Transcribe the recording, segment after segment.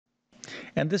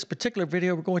In this particular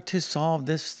video, we're going to solve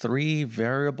this three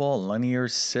variable linear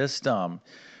system.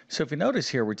 So if you notice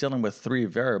here, we're dealing with three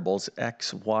variables,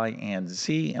 x, y, and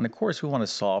z. And of course, we want to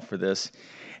solve for this.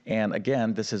 And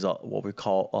again, this is what we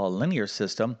call a linear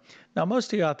system. Now,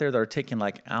 most of you out there that are taking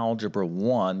like Algebra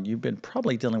 1, you've been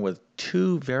probably dealing with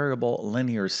two variable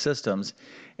linear systems.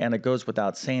 And it goes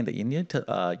without saying that you need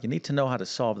to know how to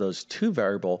solve those two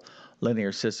variable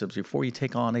linear systems before you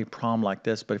take on a problem like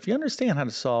this. But if you understand how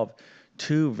to solve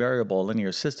two variable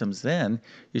linear systems, then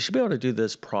you should be able to do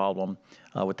this problem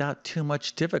without too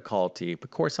much difficulty. Of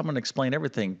course, I'm going to explain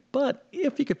everything, but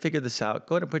if you could figure this out,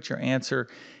 go ahead and put your answer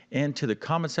into the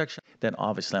comment section. Then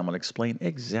obviously I'm going to explain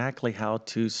exactly how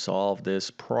to solve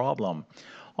this problem.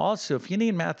 Also, if you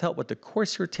need math help with the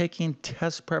course you're taking,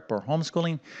 test prep, or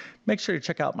homeschooling, make sure to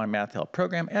check out my math help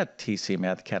program at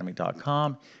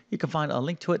tcmathacademy.com. You can find a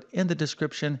link to it in the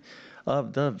description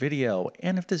of the video.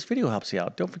 And if this video helps you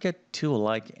out, don't forget to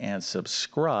like and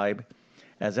subscribe,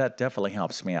 as that definitely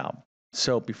helps me out.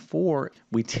 So before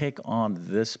we take on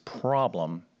this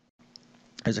problem,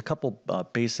 there's a couple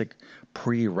basic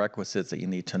prerequisites that you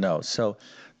need to know. So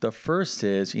the first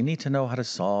is you need to know how to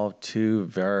solve two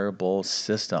variable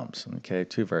systems. Okay,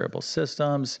 two variable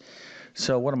systems.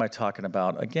 So what am I talking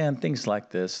about? Again, things like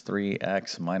this: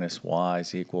 3x minus y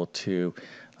is equal to,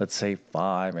 let's say,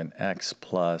 5, and x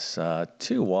plus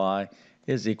 2y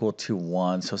is equal to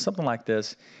 1. So something like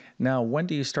this. Now, when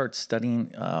do you start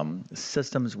studying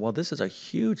systems? Well, this is a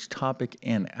huge topic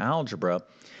in algebra.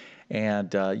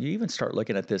 And you even start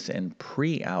looking at this in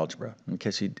pre-algebra. Okay,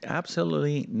 so you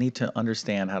absolutely need to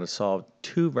understand how to solve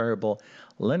two variable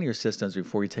linear systems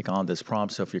before you take on this problem.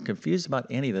 So if you're confused about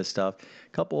any of this stuff, a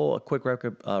couple of quick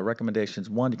recommendations.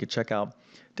 One, you can check out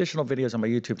additional videos on my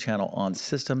YouTube channel on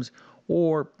systems,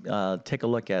 or take a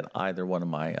look at either one of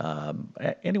my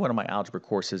any one of my algebra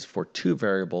courses for two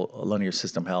variable linear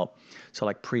system help. So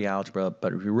like pre-algebra,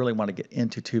 but if you really want to get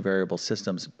into two variable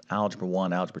systems, algebra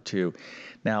 1, algebra 2.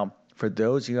 Now, for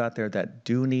those of you out there that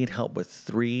do need help with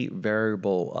three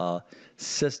variable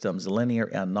systems, linear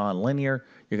and nonlinear,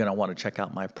 you're going to want to check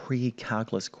out my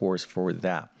pre-calculus course for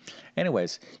that.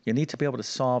 Anyways, you need to be able to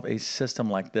solve a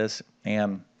system like this.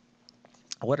 And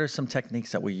what are some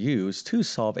techniques that we use to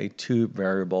solve a two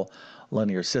variable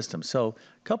linear system? So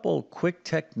a couple quick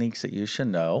techniques that you should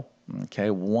know.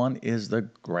 Okay, one is the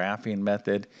graphing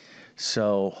method.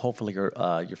 So hopefully you're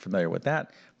familiar with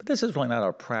that. But this is really not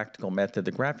a practical method.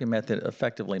 The graphing method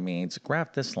effectively means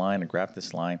graph this line and graph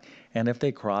this line, and if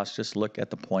they cross, just look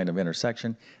at the point of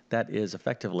intersection. That is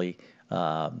effectively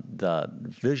the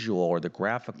visual or the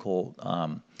graphical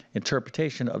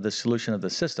interpretation of the solution of the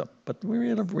system. But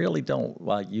we really don't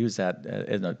use that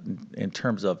in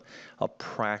terms of a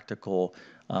practical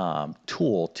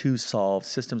tool to solve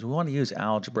systems. We want to use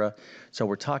algebra, so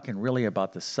we're talking really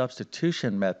about the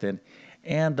substitution method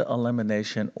and the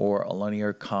elimination or a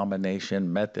linear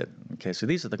combination method. Okay, so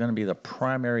these are going to be the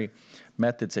primary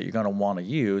methods that you're going to want to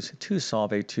use to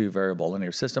solve a two variable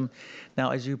linear system. Now,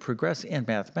 as you progress in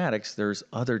mathematics, there's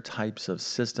other types of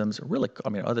systems,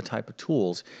 other type of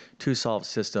tools to solve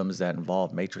systems that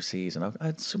involve matrices, and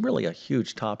it's really a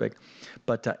huge topic.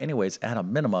 But anyways, at a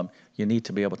minimum, you need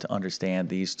to be able to understand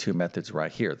these two methods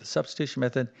right here: the substitution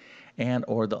method and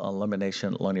or the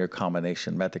elimination linear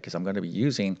combination method, because I'm going to be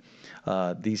using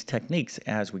these techniques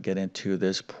as we get into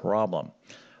this problem.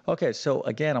 Okay, so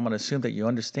again, I'm going to assume that you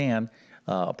understand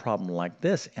a problem like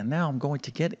this, and now I'm going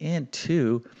to get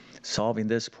into solving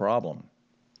this problem.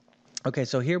 Okay,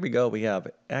 so here we go. We have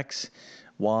x,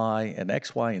 y,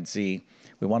 and z.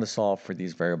 We want to solve for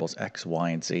these variables x, y,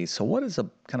 and z. So what is a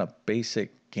kind of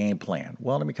basic game plan?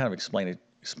 Well, let me kind of explain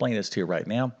this to you right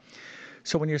now.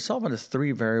 So when you're solving a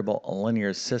three variable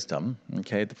linear system,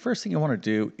 okay, the first thing you want to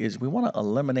do is we want to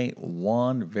eliminate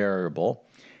one variable,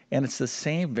 and it's the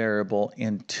same variable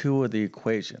in two of the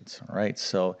equations, all right?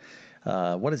 So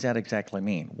what does that exactly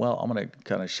mean? Well, I'm going to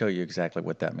kind of show you exactly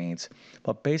what that means.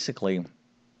 But basically,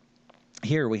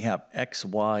 here we have x,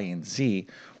 y, and z.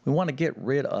 We want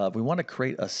to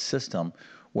create a system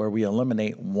where we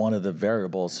eliminate one of the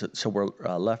variables, so we're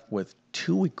left with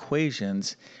two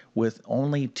equations with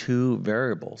only two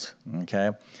variables,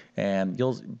 okay? And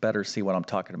you'll better see what I'm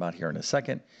talking about here in a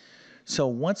second. So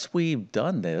once we've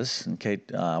done this, okay,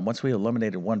 once we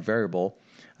eliminated one variable,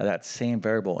 that same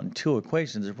variable in two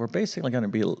equations, we're basically going to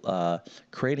be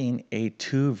creating a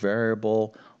two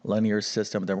variable linear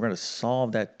system. Then we're going to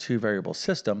solve that two variable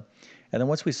system. And then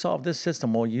once we solve this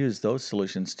system, we'll use those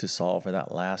solutions to solve for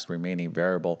that last remaining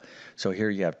variable. So here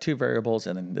you have two variables,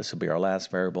 and then this will be our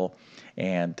last variable.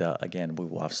 And again, we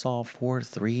will have solved for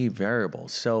three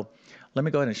variables. So let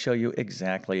me go ahead and show you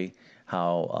exactly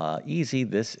how easy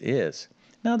this is.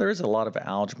 Now, there is a lot of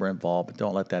algebra involved, but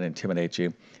don't let that intimidate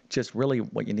you. Just really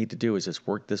what you need to do is just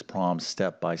work this problem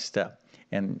step by step.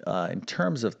 And in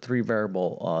terms of three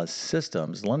variable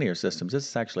systems, linear systems, this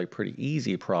is actually a pretty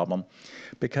easy problem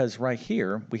because right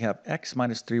here we have x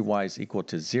minus 3y is equal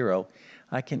to 0.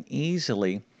 I can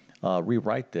easily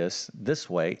rewrite this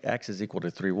way. X is equal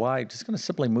to 3y. Just going to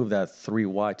simply move that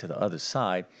 3y to the other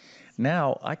side.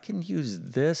 Now I can use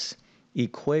this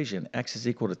equation, x is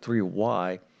equal to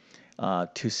 3y,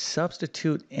 to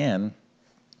substitute in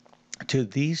to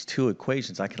these two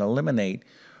equations. I can eliminate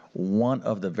one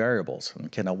of the variables.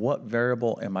 Okay, now what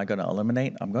variable am I going to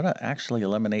eliminate? I'm going to actually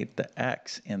eliminate the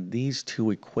x in these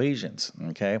two equations.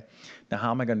 Okay, now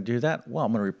how am I going to do that? Well,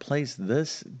 I'm going to replace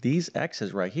these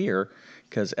x's right here,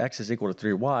 because x is equal to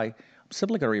 3y. I'm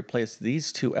simply going to replace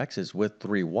these two x's with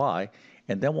 3y,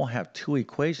 and then we'll have two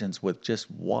equations with just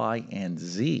y and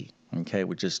z. Okay,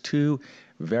 with just two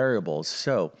variables.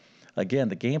 So again,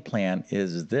 the game plan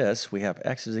is this. We have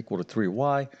x is equal to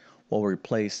 3y. We'll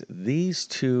replace these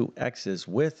two x's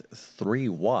with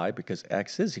 3y because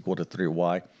x is equal to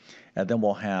 3y. And then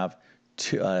we'll have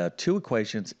two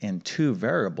equations in two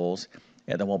variables,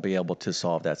 and then we'll be able to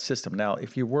solve that system. Now,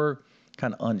 if you were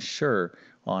kind of unsure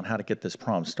on how to get this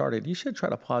problem started, you should try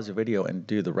to pause the video and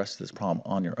do the rest of this problem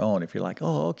on your own. If you're like,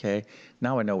 oh, okay,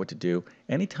 now I know what to do.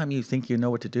 Anytime you think you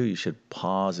know what to do, you should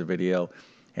pause the video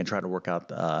and try to work out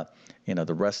the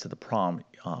rest of the problem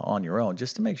on your own,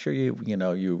 just to make sure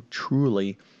you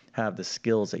truly have the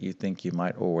skills that you think you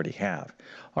might already have.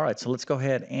 All right, so let's go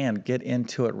ahead and get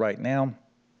into it right now.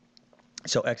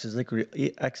 So x is equal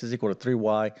to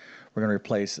 3y. We're going to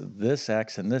replace this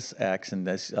x and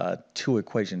this two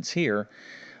equations here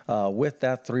with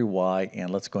that 3y, and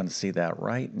let's go and see that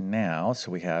right now.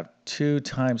 So we have 2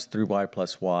 times 3y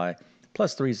plus y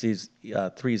plus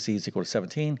 3z is equal to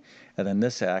 17, and then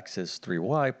this x is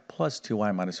 3y plus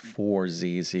 2y minus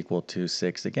 4z is equal to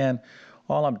 6. Again,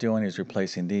 all I'm doing is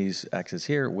replacing these x's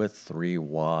here with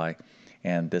 3y,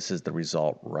 and this is the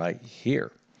result right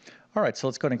here. All right, so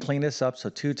let's go ahead and clean this up. So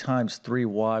 2 times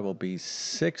 3y will be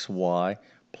 6y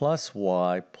plus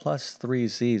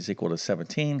 3z is equal to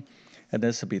 17, and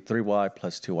this will be 3y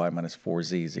plus 2y minus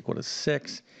 4z is equal to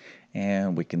 6.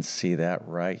 And we can see that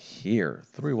right here.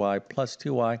 3y plus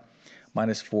 2y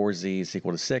minus 4z is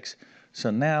equal to 6. So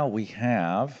now we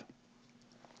have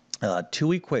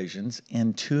two equations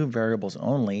in two variables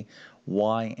only,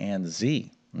 y and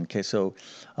z. Okay, so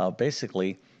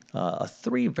basically,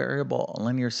 three variable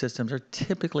linear systems are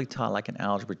typically taught like in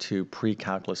Algebra 2,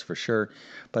 pre-calculus for sure.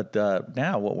 But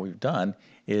now what we've done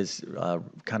is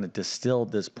kind of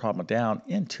distilled this problem down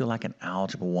into like an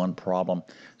Algebra 1 problem.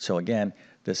 So again,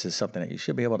 this is something that you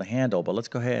should be able to handle, but let's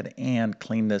go ahead and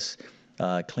clean these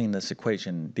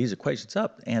equations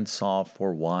up and solve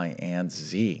for y and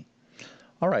z.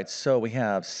 All right, so we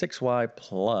have 6y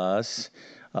plus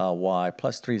y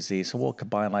plus 3z, so we'll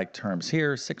combine like terms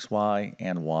here, 6y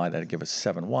and y, that'll give us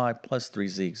 7y plus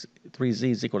 3z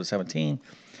is equal to 17,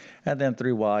 and then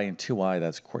 3y and 2y,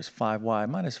 that's of course 5y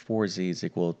minus 4z is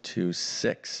equal to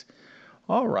 6.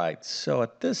 All right, so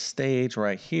at this stage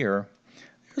right here,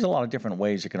 there's a lot of different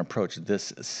ways you can approach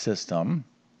this system.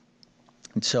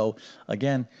 And so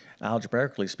again,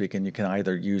 algebraically speaking, you can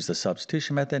either use the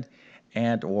substitution method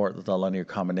and or the linear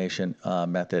combination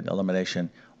method, elimination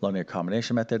linear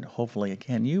combination method. Hopefully,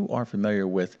 again, you are familiar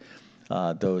with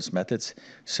those methods.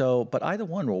 So, but either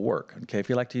one will work. Okay, if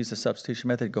you like to use the substitution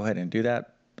method, go ahead and do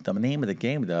that. The name of the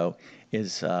game, though,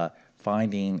 is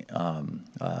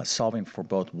solving for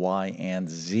both y and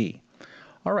z.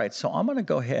 All right, so I'm going to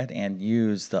go ahead and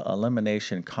use the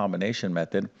elimination combination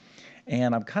method,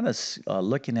 and I'm kind of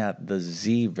looking at the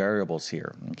z variables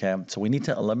here, okay? So we need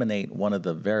to eliminate one of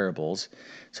the variables.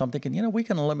 So I'm thinking, we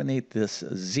can eliminate this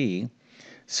z.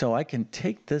 So I can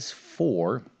take this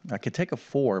 4, I could take a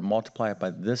 4, multiply it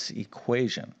by this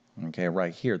equation, okay,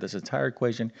 right here. This entire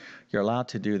equation, you're allowed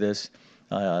to do this.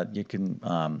 You can,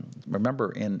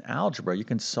 remember in algebra, you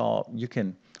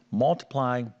can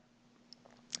multiply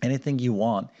anything you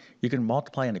want. You can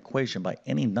multiply an equation by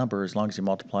any number as long as you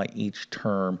multiply each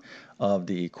term of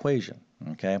the equation,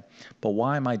 okay? But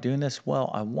why am I doing this?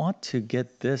 Well, I want to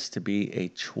get this to be a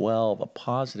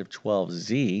positive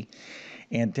 12z,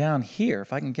 and down here,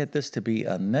 if I can get this to be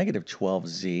a negative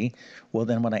 12z, well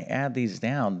then when I add these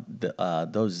down,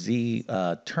 those z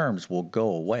terms will go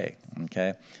away,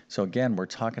 okay? So again, we're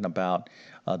talking about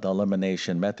the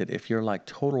elimination method. If you're like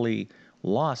totally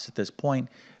lost at this point,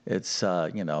 it's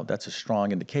that's a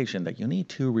strong indication that you need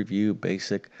to review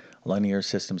basic linear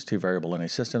systems, two variable linear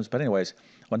systems. But anyways,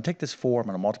 going to take this 4, I'm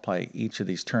going to multiply each of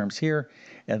these terms here,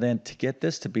 and then to get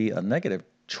this to be a negative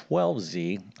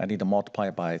 12z, I need to multiply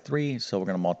it by 3, so we're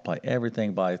going to multiply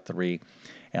everything by 3,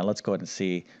 and let's go ahead and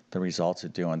see the results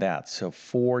of doing that. So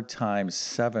 4 times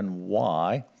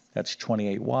 7y, that's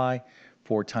 28y,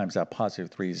 4 times that positive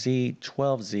 3z,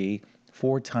 12z,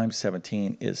 4 times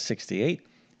 17 is 68,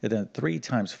 and then 3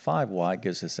 times 5y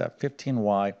gives us that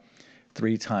 15y,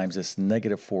 3 times this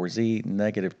negative 4z,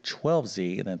 negative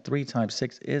 12z, and then 3 times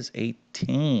 6 is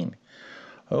 18.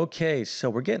 Okay, so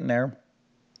we're getting there.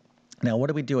 Now, what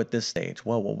do we do at this stage?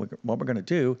 Well, what we're going to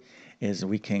do is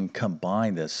we can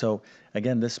combine this. So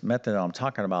again, this method I'm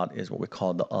talking about is what we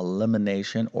call the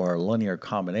elimination or linear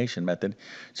combination method.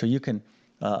 So you can,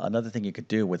 another thing you could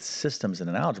do with systems in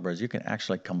an algebra is you can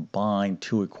actually combine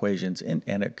two equations and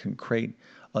it can create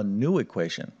a new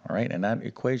equation, all right? And that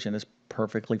equation is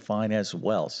perfectly fine as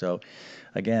well. So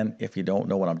again, if you don't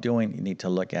know what I'm doing, you need to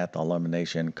look at the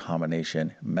elimination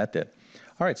combination method.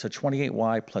 All right, so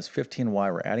 28y plus 15y,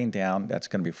 we're adding down. That's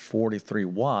going to be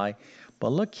 43y. But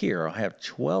look here, I have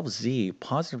 12z,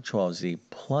 positive 12z,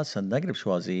 plus a negative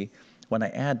 12z. When I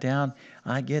add down,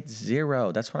 I get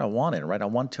 0. That's what I wanted, right? I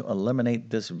want to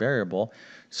eliminate this variable.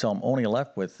 So I'm only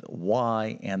left with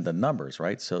y and the numbers,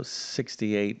 right? So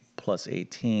 68 plus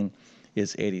 18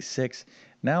 is 86.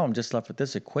 Now I'm just left with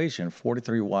this equation,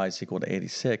 43y is equal to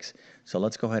 86. So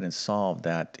let's go ahead and solve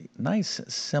that nice,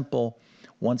 simple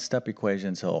one-step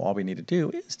equation. So all we need to do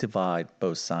is divide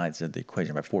both sides of the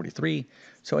equation by 43.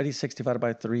 So 86 divided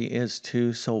by 3 is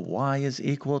 2. So y is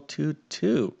equal to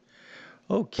 2.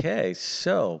 Okay,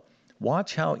 so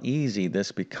watch how easy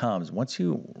this becomes. Once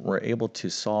you were able to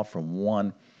solve from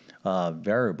one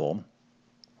variable,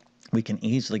 we can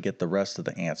easily get the rest of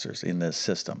the answers in this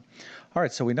system. All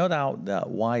right, so we know now that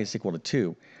y is equal to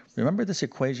 2. Remember this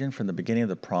equation from the beginning of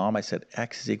the problem? I said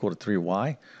x is equal to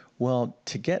 3y. Well,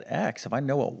 to get x, if I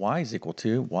know what y is equal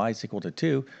to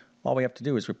 2, all we have to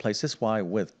do is replace this y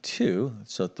with 2.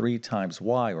 So 3 times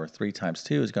y, or 3 times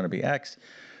 2, is going to be x.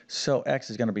 So x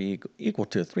is going to be equal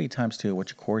to 3 times 2,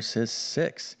 which of course is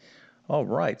 6. All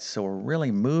right, so we're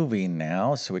really moving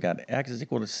now. So we got x is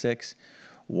equal to 6,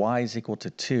 y is equal to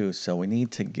 2, so we need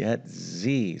to get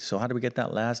z. So how do we get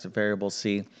that last variable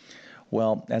c?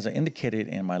 Well, as I indicated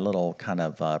in my little kind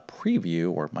of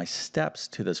preview or my steps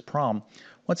to this problem,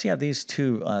 once you have these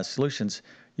two solutions,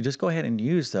 you just go ahead and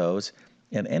use those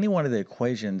in any one of the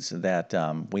equations that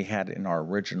we had in our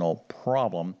original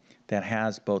problem that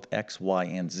has both x, y,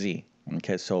 and z.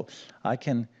 Okay, so I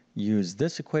can use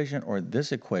this equation or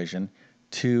this equation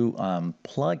to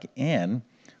plug in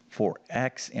for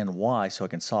x and y so I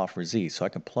can solve for z. So I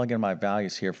can plug in my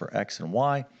values here for x and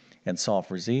y and solve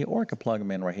for z, or I can plug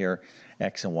them in right here,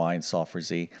 x and y, and solve for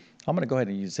z. I'm going to go ahead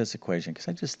and use this equation because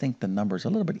I just think the number's a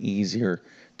little bit easier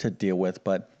to deal with,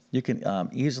 but you can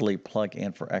easily plug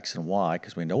in for x and y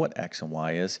because we know what x and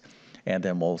y is, and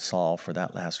then we'll solve for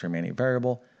that last remaining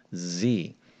variable,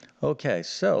 z. Okay,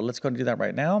 so let's go and do that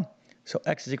right now. So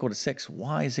x is equal to 6,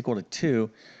 y is equal to 2.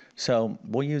 So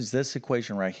we'll use this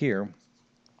equation right here.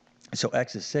 So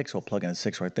x is 6, we'll plug in a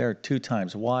 6 right there. 2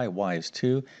 times y, y is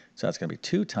 2. So that's going to be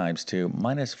 2 times 2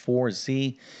 minus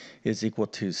 4z is equal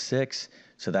to 6.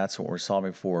 So that's what we're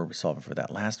solving for. We're solving for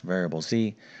that last variable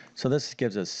z. So this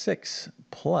gives us 6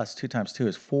 plus 2 times 2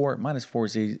 is 4 minus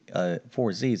 4z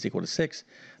is equal to 6.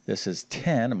 This is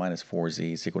 10 minus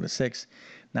 4z is equal to 6.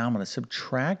 Now I'm going to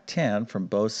subtract 10 from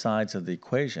both sides of the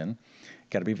equation.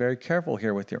 Got to be very careful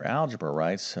here with your algebra,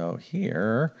 right? So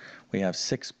here we have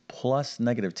 6 plus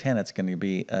negative 10. It's going to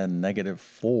be a negative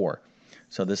 4.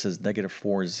 So this is negative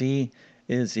 4z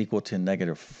is equal to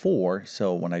negative 4.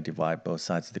 So when I divide both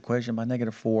sides of the equation by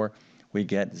negative 4, we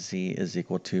get z is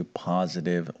equal to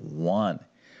positive 1.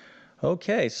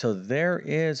 Okay, so there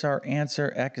is our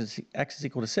answer. X is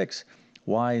equal to 6,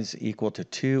 y is equal to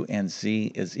 2, and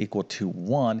z is equal to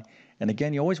 1. And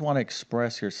again, you always want to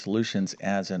express your solutions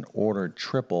as an ordered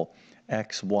triple,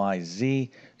 x, y, z.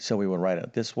 So we would write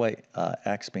it this way,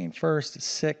 x being first,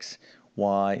 6,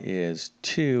 y is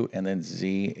 2, and then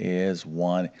z is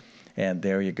 1. And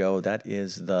there you go. That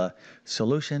is the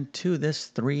solution to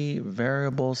this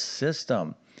 3-variable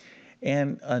system.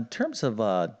 And in terms of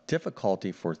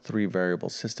difficulty for 3-variable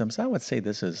systems, I would say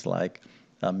this is like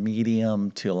a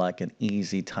medium to like an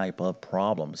easy type of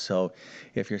problem. So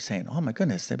if you're saying, oh my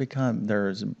goodness,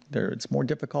 it's more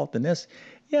difficult than this.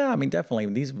 Yeah, I mean,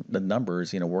 definitely the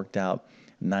numbers, worked out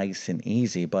nice and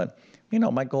easy. But,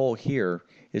 my goal here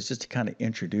is just to kind of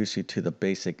introduce you to the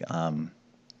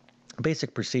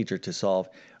basic procedure to solve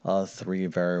a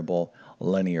three-variable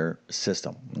linear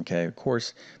system. Okay, of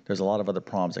course, there's a lot of other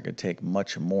problems that could take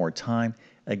much more time.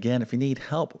 Again, if you need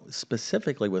help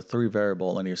specifically with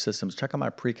three-variable linear systems, check out my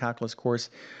pre-calculus course.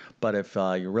 But if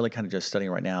you're really kind of just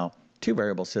studying right now,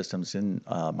 two-variable systems in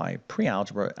my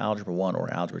pre-algebra, algebra 1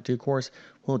 or algebra 2 course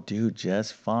will do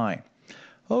just fine.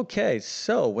 Okay,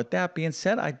 so with that being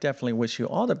said, I definitely wish you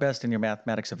all the best in your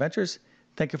mathematics adventures.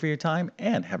 Thank you for your time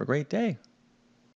and have a great day.